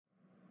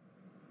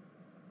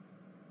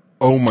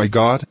Oh my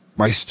god,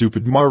 my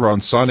stupid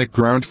moron Sonic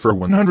ground for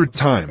 100th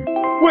time.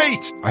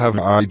 Wait! I have an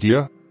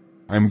idea.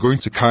 I'm going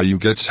to Caillou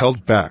gets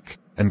held back,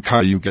 and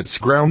Caillou gets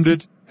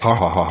grounded. Ha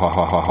ha ha ha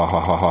ha ha ha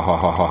ha ha ha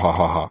ha ha ha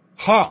ha ha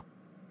ha.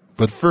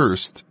 But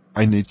first,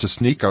 I need to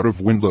sneak out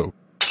of window.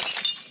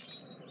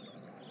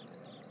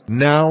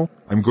 Now,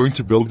 I'm going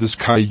to build this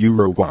Caillou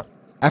robot.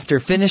 After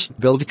finished,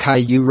 build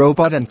Caillou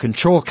robot and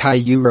control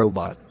Caillou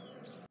robot.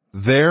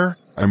 There,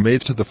 I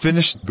made to the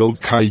finished build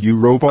Caillou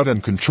robot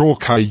and control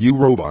Caillou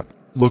robot.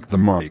 Look the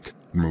mic,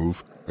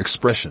 move,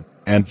 expression,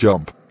 and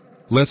jump.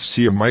 Let's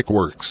see if mic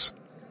works.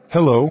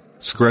 Hello,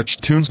 Scratch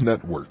Tunes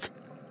Network.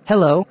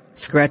 Hello,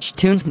 Scratch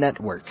Tunes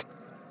Network.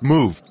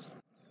 Move.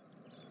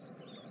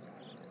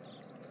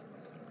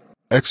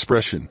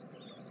 Expression.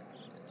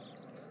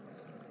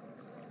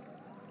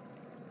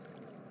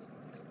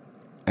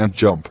 And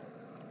jump.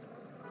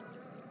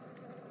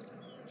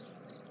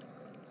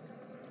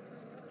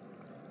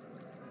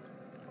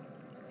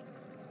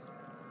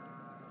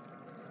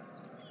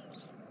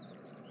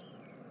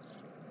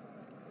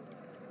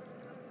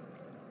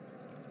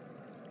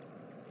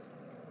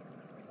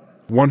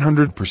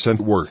 "100%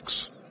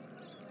 works.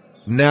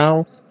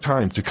 Now,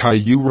 time to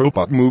Caillou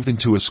robot moved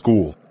into a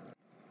school.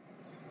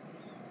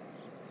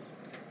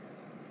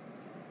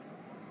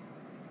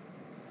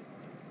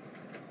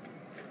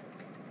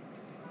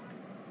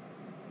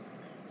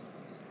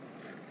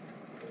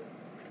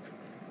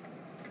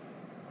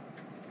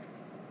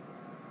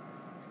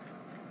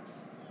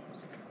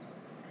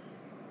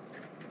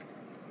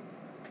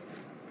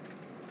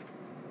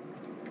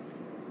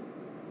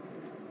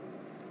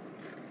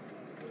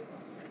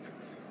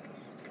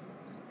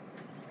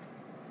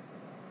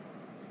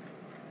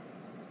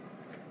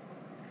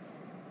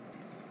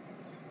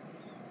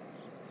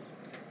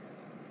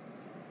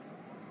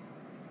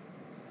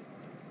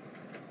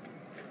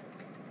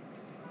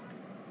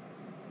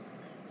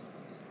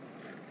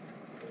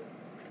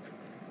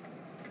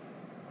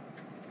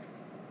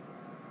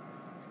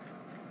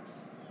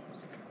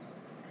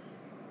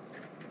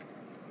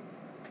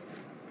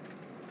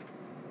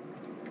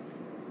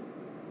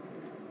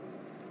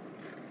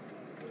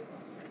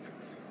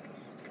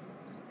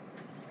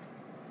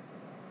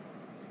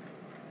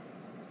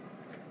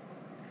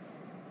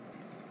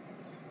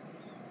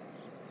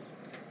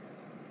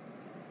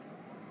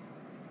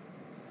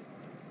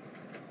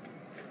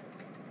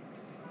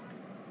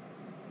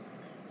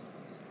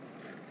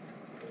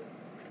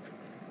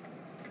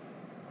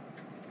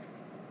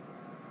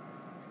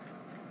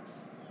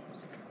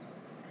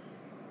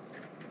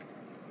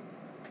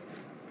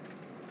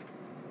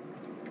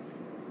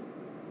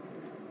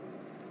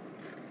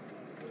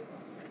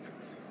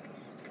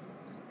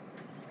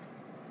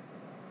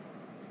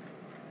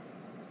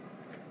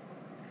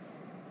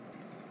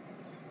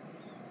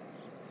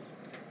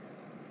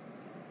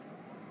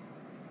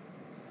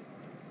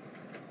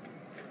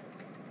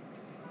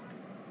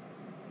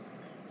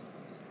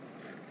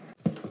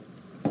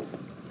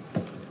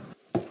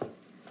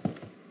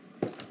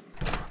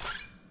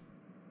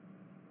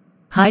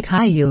 Hi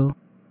Caillou.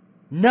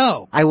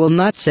 No, I will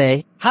not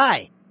say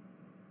hi.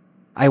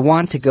 I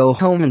want to go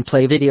home and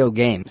play video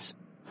games.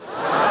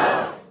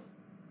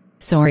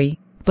 Sorry,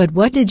 but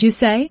what did you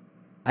say?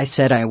 I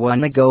said I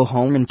want to go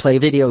home and play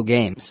video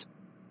games.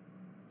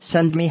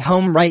 Send me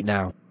home right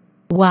now.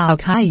 Wow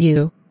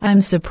Caillou,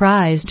 I'm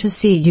surprised to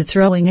see you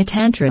throwing a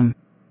tantrum.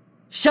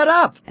 Shut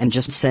up and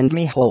just send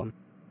me home.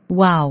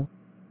 Wow.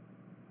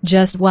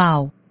 Just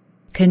wow.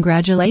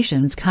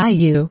 Congratulations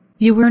Caillou,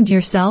 you earned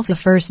yourself a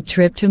first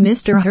trip to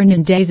Mr.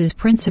 Hernandez's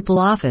principal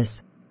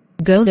office.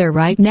 Go there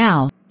right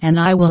now, and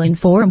I will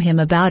inform him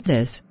about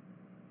this.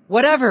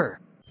 Whatever.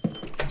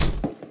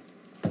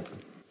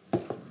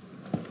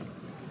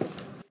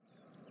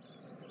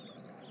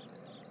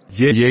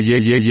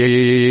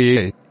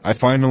 Yeah. I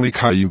finally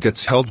Caillou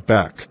gets held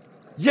back.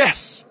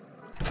 Yes!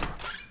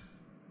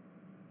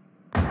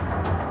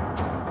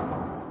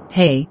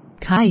 Hey,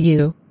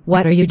 Caillou,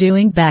 what are you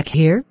doing back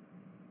here?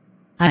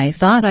 I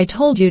thought I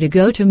told you to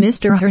go to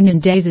Mr.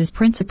 Hernandez's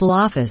principal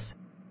office.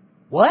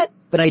 What?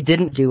 But I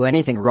didn't do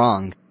anything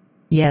wrong.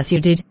 Yes you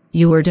did,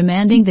 you were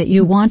demanding that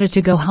you wanted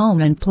to go home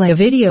and play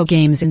video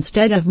games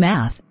instead of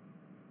math.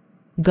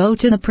 Go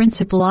to the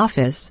principal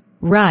office,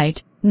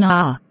 right,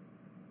 now.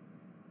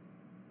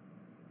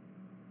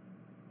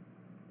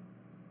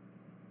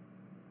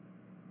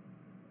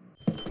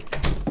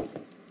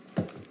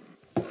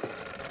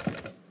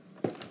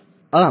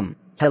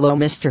 Hello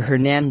Mr.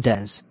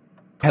 Hernandez.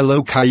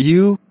 Hello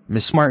Caillou,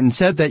 Miss Martin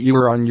said that you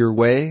were on your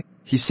way.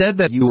 He said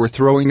that you were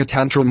throwing a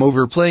tantrum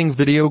over playing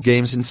video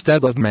games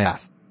instead of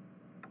math.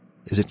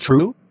 Is it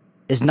true?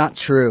 Is not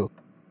true.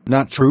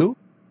 Not true?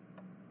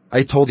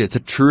 I told it to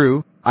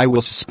true. I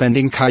will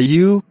suspending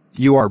Caillou.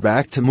 You are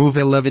back to move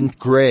 11th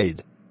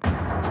grade.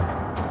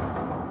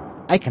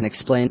 I can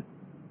explain.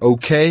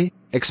 Okay,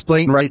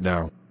 explain right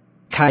now.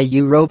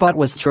 Caillou robot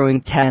was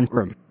throwing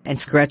tantrum, and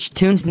Scratch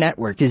Tunes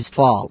Network is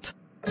fault.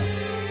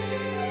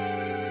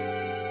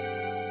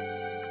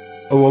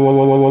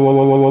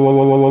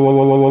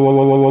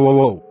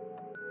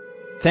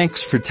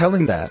 Thanks for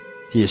telling that.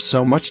 He is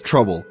so much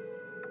trouble.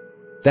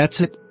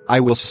 That's it, I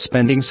will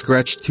suspending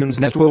ScratchTunes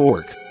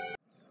Network.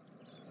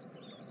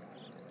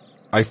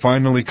 I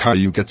finally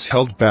Caillou gets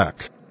held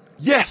back.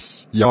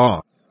 Yes! Yeah.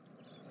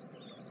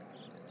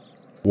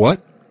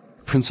 What?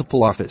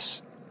 Principal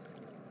office.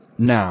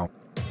 Now.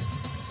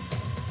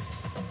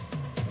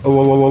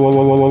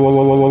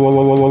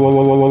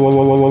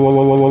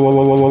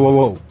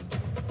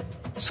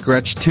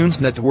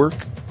 ScratchTunes Network,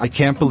 I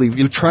can't believe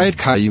you tried.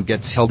 Caillou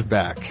gets held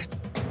back.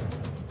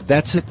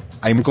 That's it,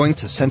 I'm going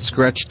to send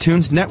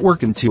ScratchTunes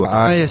Network into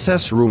a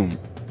ISS room.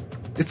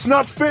 It's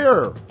not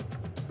fair!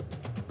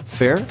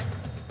 Fair?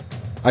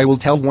 I will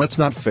tell what's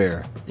not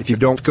fair. If you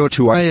don't go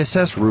to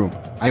ISS room,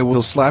 I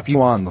will slap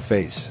you on the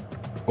face.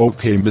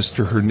 Okay,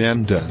 Mr.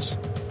 Hernandez.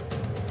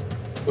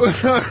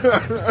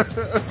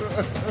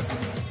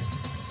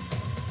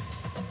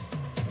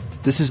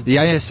 This is the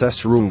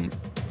ISS room.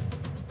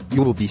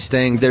 You will be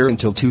staying there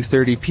until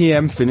 2:30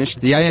 p.m. Finish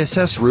the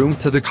ISS room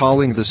to the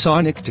calling the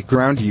Sonic to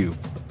ground you.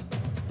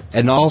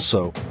 And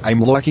also, I'm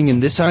locking in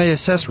this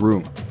ISS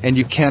room, and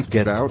you can't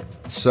get out,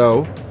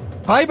 so...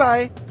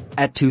 Bye-bye!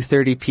 At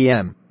 2:30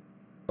 p.m.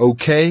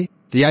 Okay,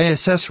 the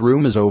ISS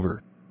room is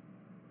over.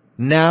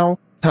 Now,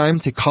 time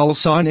to call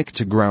Sonic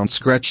to ground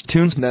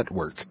ScratchTunes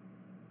Network.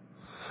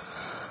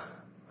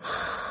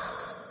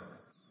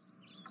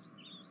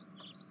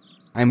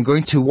 I'm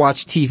going to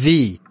watch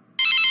TV.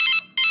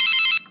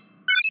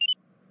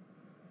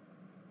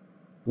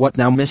 What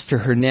now,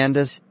 Mr.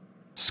 Hernandez?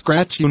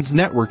 ScratchTunes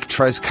Network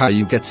tries.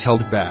 Caillou gets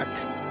held back.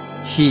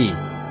 He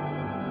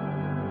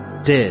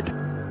did.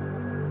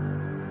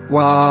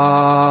 What?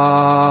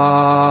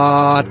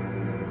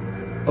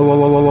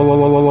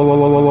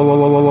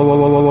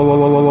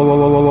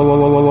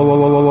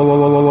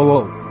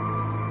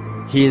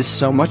 He is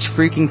so much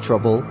freaking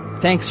trouble.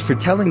 Thanks for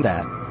telling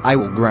that. I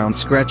will ground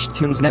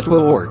ScratchTunes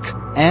Network.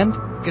 And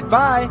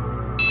goodbye.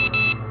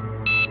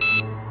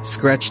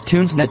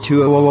 ScratchTunes Network.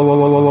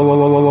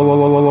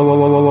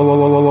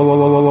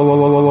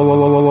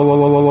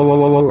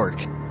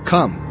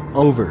 Come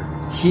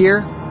over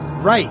here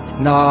right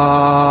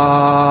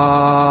now.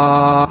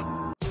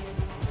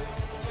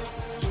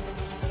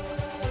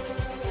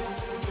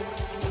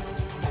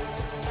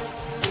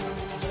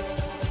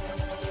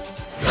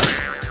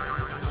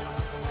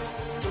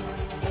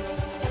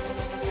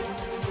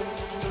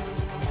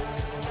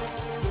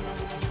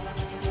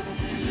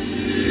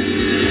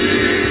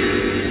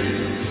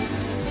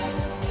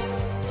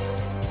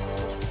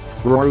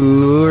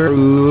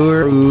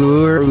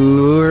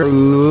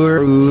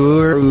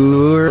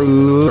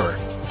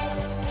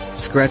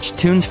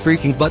 ScratchTunes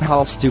freaking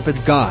butthole,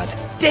 stupid god.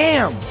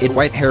 Damn! It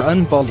white hair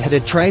unbald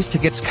headed tries to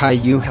get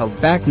Caillou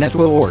held back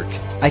network.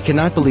 I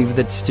cannot believe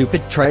that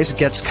stupid tries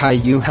gets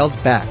Caillou held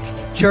back.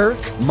 Jerk,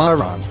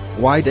 moron.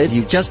 Why did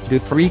you just do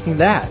freaking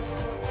that?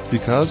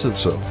 Because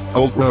it's so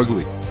old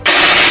ugly.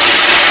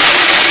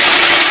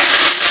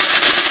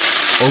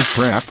 Oh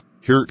crap,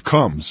 here it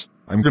comes.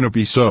 I'm gonna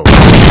be so.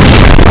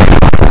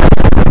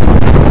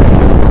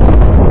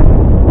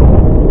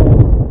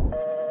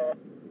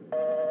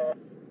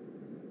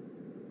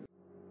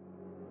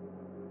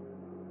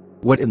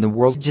 What in the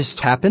world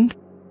just happened?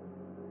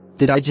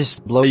 Did I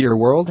just blow your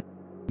world?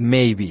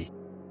 Maybe.